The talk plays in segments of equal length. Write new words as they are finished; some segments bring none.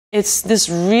It's this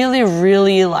really,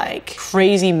 really like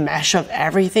crazy mesh of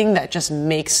everything that just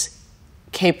makes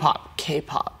K-pop,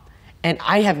 K-pop. And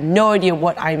I have no idea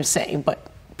what I'm saying,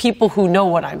 but people who know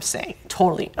what I'm saying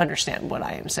totally understand what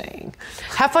I am saying.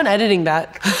 Have fun editing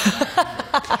that.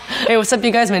 Hey, what's up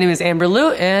you guys? My name is Amber Liu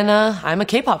and I'm a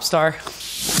K-pop star.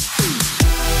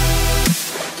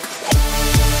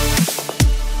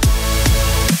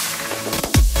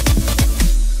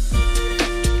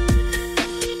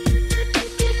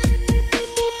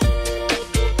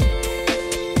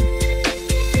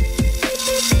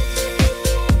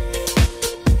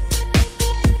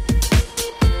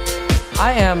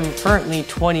 I am currently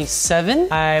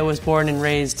 27. I was born and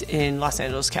raised in Los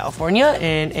Angeles, California,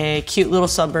 in a cute little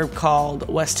suburb called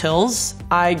West Hills.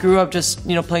 I grew up just,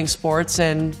 playing sports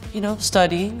and,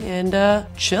 studying and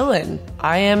chilling.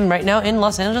 I am right now in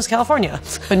Los Angeles, California.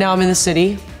 But now I'm in the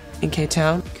city, in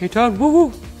K-Town. K-Town,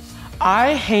 woo-hoo!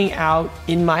 I hang out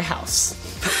in my house.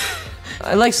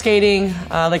 I like skating,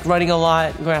 I like running a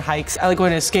lot, going on hikes. I like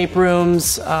going to escape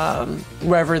rooms,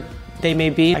 wherever they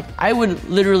may be. I would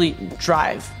literally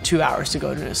drive 2 hours to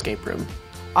go to an escape room.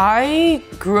 I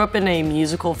grew up in a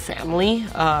musical family.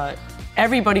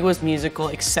 Everybody was musical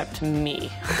except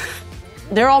me.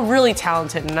 They're all really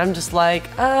talented and I'm just like,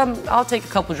 I'll take a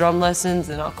couple drum lessons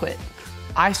and I'll quit.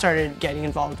 I started getting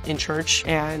involved in church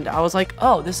and I was like,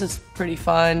 oh, this is pretty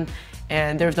fun.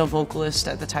 And there was no vocalist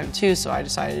at the time too, so I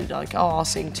decided like, oh, I'll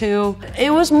sing too. It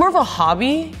was more of a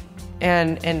hobby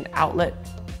and an outlet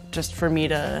just for me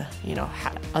to,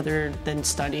 other than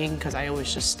studying, because I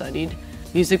always just studied.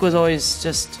 Music was always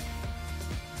just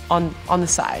on the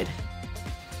side.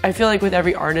 I feel like with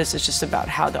every artist, it's just about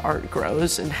how the art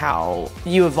grows and how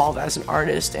you evolve as an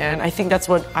artist. And I think that's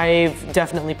what I've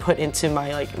definitely put into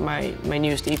my my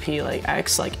newest EP, like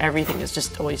X. Like everything is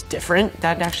just always different.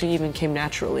 That actually even came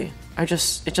naturally. It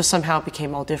just somehow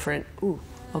became all different. Ooh.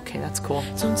 Okay, that's cool.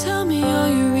 Don't tell me all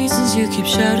your reasons you keep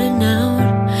shouting out.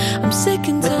 I'm sick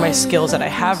and tired. With my skills that I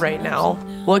have right now,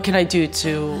 what can I do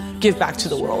to give back to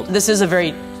the world? This is a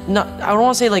very, I don't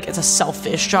want to say like it's a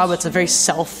selfish job, it's a very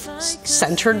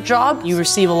self-centered job. You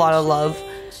receive a lot of love.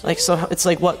 So it's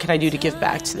like, what can I do to give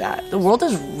back to that? The world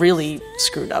is really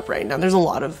screwed up right now. There's a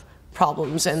lot of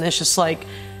problems and it's just like,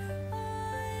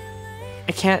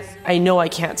 I know I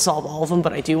can't solve all of them,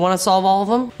 but I do want to solve all of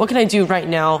them. What can I do right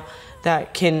now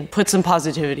that can put some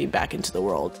positivity back into the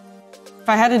world? If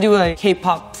I had to do a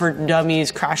K-pop for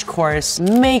dummies crash course,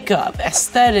 makeup,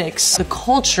 aesthetics, the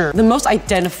culture, the most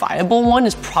identifiable one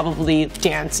is probably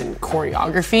dance and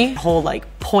choreography. Whole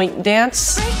point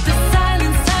dance.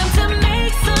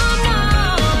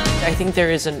 I think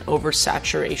there is an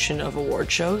oversaturation of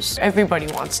award shows. Everybody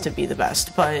wants to be the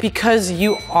best, but because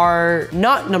you are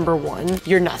not number one,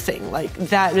 you're nothing.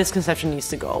 That misconception needs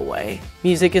to go away.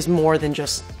 Music is more than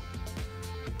just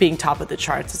being top of the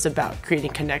charts. It's about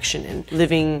creating connection and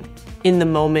living in the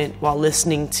moment while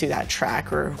listening to that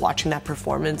track or watching that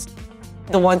performance.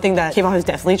 The one thing that K-pop has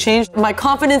definitely changed, my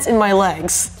confidence in my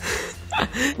legs.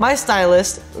 My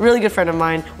stylist, a really good friend of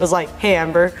mine, was like, hey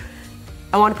Amber,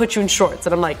 I want to put you in shorts.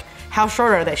 And I'm like, how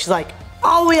short are they? She's like,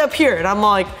 all the way up here. And I'm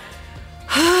like,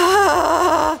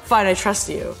 fine, I trust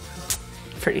you.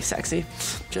 Pretty sexy,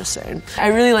 just saying. I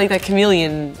really like that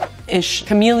chameleonism.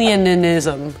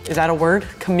 Is that a word?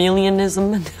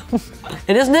 Chameleonism?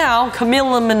 It is now,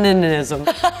 chameleonism.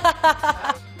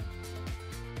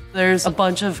 There's a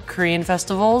bunch of Korean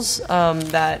festivals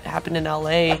that happened in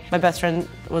LA. My best friend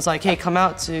was like, hey, come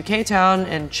out to K-Town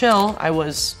and chill. I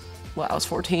was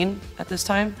 14 at this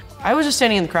time. I was just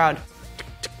standing in the crowd.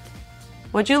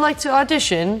 Would you like to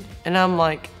audition? And I'm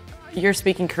like, you're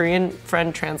speaking Korean,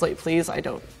 friend, translate please. I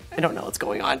don't know what's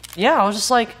going on. Yeah, I was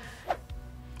just like,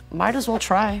 might as well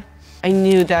try. I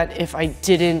knew that if I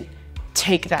didn't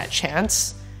take that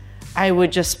chance, I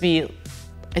would just be,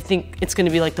 I think it's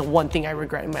gonna be like the one thing I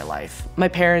regret in my life. My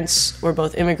parents were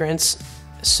both immigrants,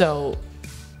 so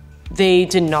they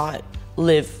did not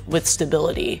live with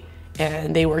stability.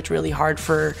 And they worked really hard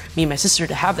for me and my sister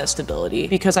to have that stability.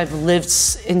 Because I've lived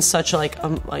in such a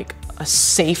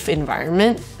safe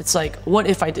environment, it's like, what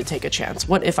if I did take a chance?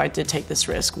 What if I did take this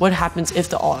risk? What happens if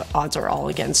the odds are all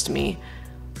against me?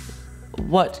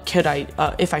 What could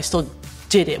if I still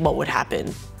did it, what would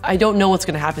happen? I don't know what's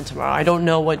gonna happen tomorrow. I don't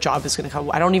know what job is gonna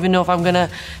come. I don't even know if I'm gonna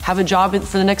have a job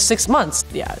for the next 6 months.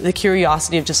 Yeah, the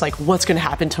curiosity of just what's gonna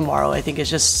happen tomorrow, I think is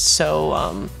just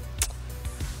so,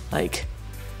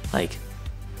 I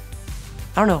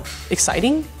don't know,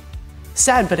 exciting?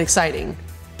 Sad, but exciting,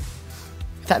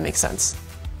 if that makes sense.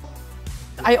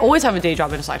 I always have a day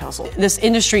job and a side hustle. This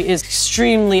industry is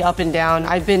extremely up and down.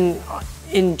 I've been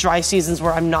in dry seasons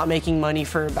where I'm not making money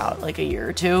for about like a year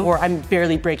or two, or I'm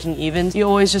barely breaking even, you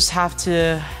always just have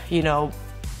to, you know,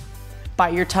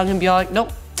 bite your tongue and be like,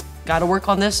 nope, gotta work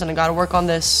on this and I gotta work on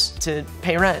this to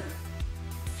pay rent.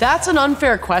 That's an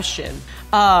unfair question.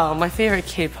 My favorite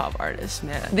K-pop artist,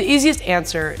 man. The easiest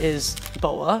answer is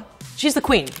Boa. She's the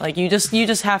queen. Like you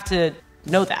just have to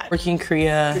know that. Working in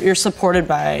Korea, you're supported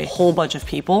by a whole bunch of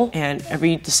people and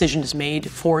every decision is made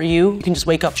for you. You can just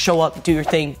wake up, show up, do your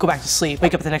thing, go back to sleep,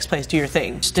 wake up at the next place, do your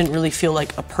thing. Just didn't really feel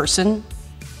like a person.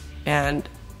 And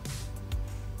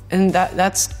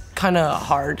that's kind of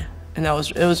hard. And it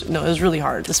was really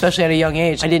hard, especially at a young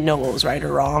age. I didn't know what was right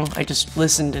or wrong. I just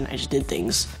listened and I just did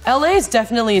things. LA is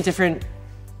definitely a different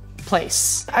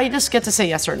place. I just get to say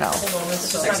yes or no. I'm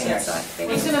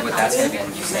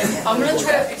gonna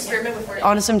try to experiment with words.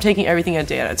 Honestly, I'm taking everything a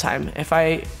day at a time. If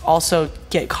I also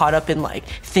get caught up in like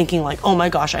thinking like, oh my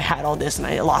gosh, I had all this and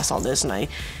I lost all this and I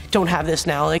don't have this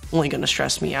now, like only gonna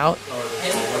stress me out.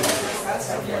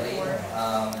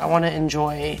 I wanna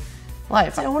enjoy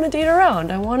life. I wanna date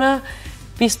around. I wanna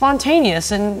be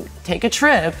spontaneous and take a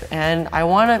trip. And I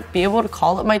wanna be able to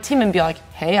call up my team and be like,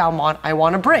 hey, I want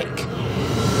a break.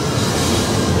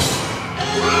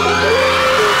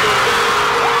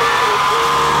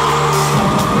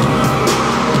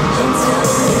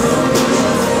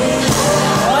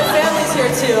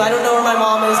 I don't know where my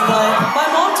mom is, but my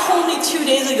mom told me 2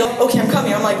 days ago, okay, I'm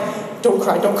coming. I'm like, don't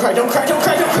cry, don't cry, don't cry, don't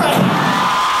cry, don't cry.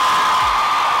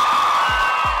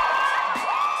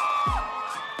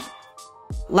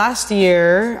 Last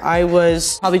year, I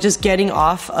was probably just getting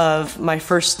off of my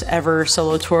first ever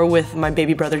solo tour with my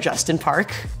baby brother, Justin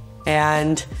Park,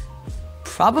 and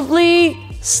probably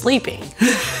sleeping.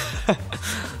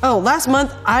 Oh, last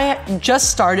month, I just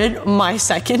started my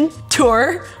second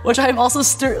tour, which I'm also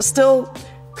still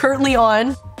currently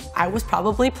on. I was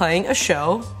probably playing a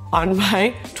show on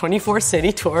my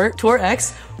 24-city tour, Tour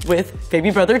X, with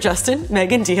baby brother Justin,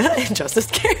 Megan Dia, and Justice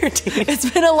Garrity. It's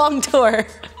been a long tour.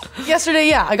 Yesterday,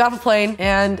 yeah, I got off a plane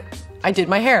and I did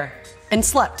my hair and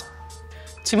slept.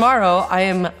 Tomorrow, I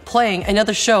am playing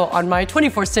another show on my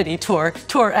 24-city tour,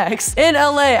 Tour X, in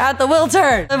LA at the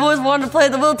Wiltern. I've always wanted to play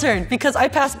the Wiltern because I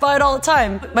pass by it all the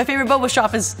time. My favorite boba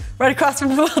shop is right across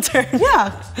from the Wiltern.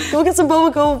 Yeah, go get some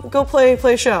boba, go play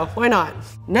a show. Why not?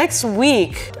 Next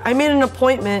week, I made an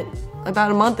appointment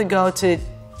about a month ago to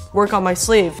work on my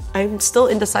sleeve. I'm still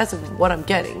indecisive of what I'm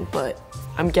getting, but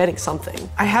I'm getting something.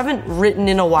 I haven't written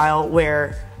in a while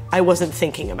where I wasn't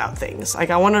thinking about things. Like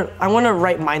I wanna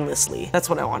write mindlessly. That's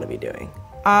what I wanna be doing.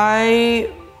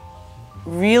 I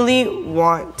really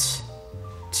want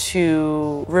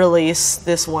to release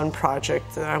this one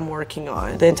project that I'm working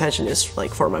on. The intention is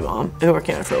like for my mom. I've been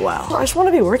working on it for a while. I just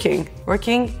wanna be working,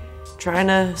 trying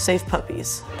to save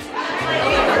puppies.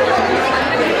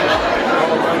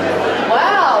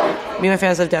 Me and my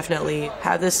fans have definitely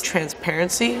had this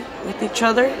transparency with each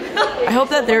other. I hope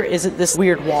that there isn't this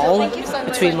weird wall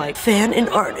between like fan and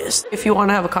artist. If you want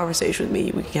to have a conversation with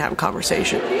me, we can have a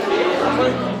conversation.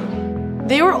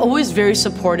 They were always very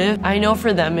supportive. I know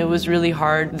for them it was really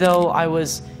hard. Though I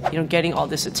was, getting all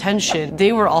this attention,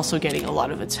 they were also getting a lot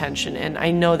of attention. And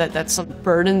I know that that's a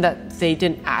burden that they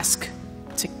didn't ask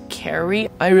to carry.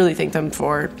 I really thank them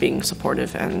for being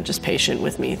supportive and just patient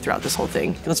with me throughout this whole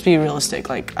thing. Let's be realistic,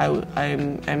 like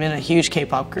I'm in a huge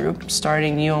K-pop group,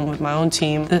 starting new with my own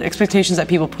team. The expectations that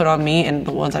people put on me and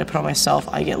the ones I put on myself,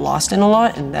 I get lost in a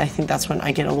lot, and I think that's when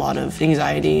I get a lot of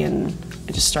anxiety and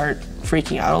I just start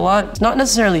freaking out a lot. It's not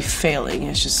necessarily failing,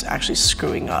 it's just actually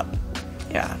screwing up.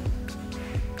 Yeah.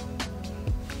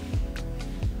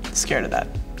 Scared of that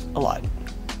a lot.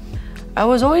 I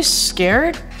was always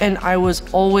scared and I was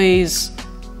always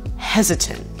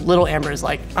hesitant. Little Amber's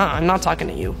like, I'm not talking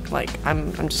to you. Like,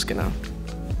 I'm just gonna,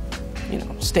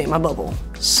 stay in my bubble.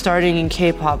 Starting in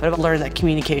K-pop, I've learned that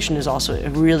communication is also a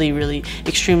really, really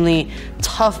extremely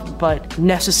tough but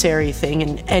necessary thing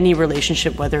in any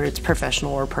relationship, whether it's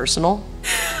professional or personal.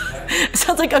 It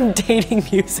sounds like I'm dating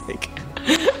music.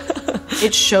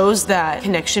 It shows that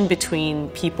connection between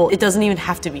people. It doesn't even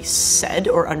have to be said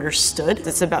or understood.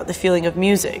 It's about the feeling of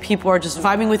music. People are just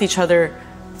vibing with each other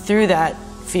through that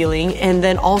feeling and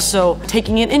then also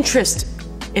taking an interest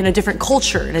in a different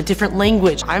culture, in a different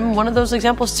language. I'm one of those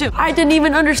examples too. I didn't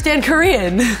even understand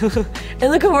Korean. And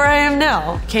look at where I am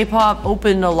now. K-pop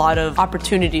opened a lot of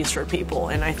opportunities for people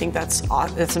and I think that's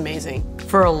amazing.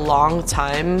 For a long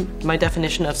time, my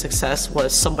definition of success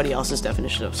was somebody else's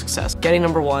definition of success. Getting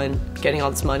number one, getting all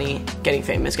this money, getting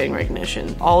famous, getting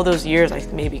recognition. All those years, I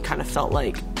maybe kind of felt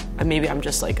like maybe I'm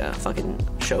just like a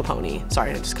fucking show pony.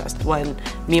 Sorry, I just cussed. When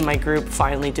me and my group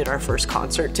finally did our first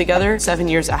concert together, 7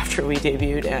 years after we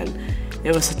debuted, and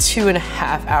It was a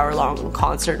 2.5 hour long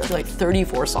concert of like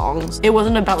 34 songs. It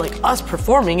wasn't about like us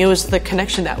performing, it was the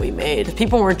connection that we made.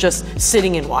 People weren't just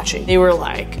sitting and watching. They were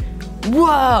like,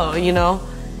 whoa, you know?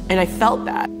 And I felt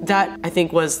that. That, I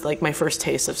think, was like my first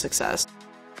taste of success.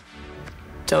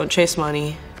 Don't chase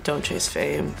money, don't chase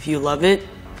fame. If you love it,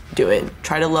 do it.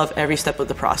 Try to love every step of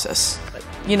the process.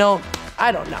 You know,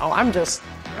 I don't know, I'm just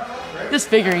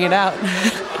figuring it out.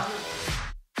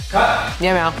 Cut.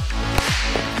 Yeah, Mal.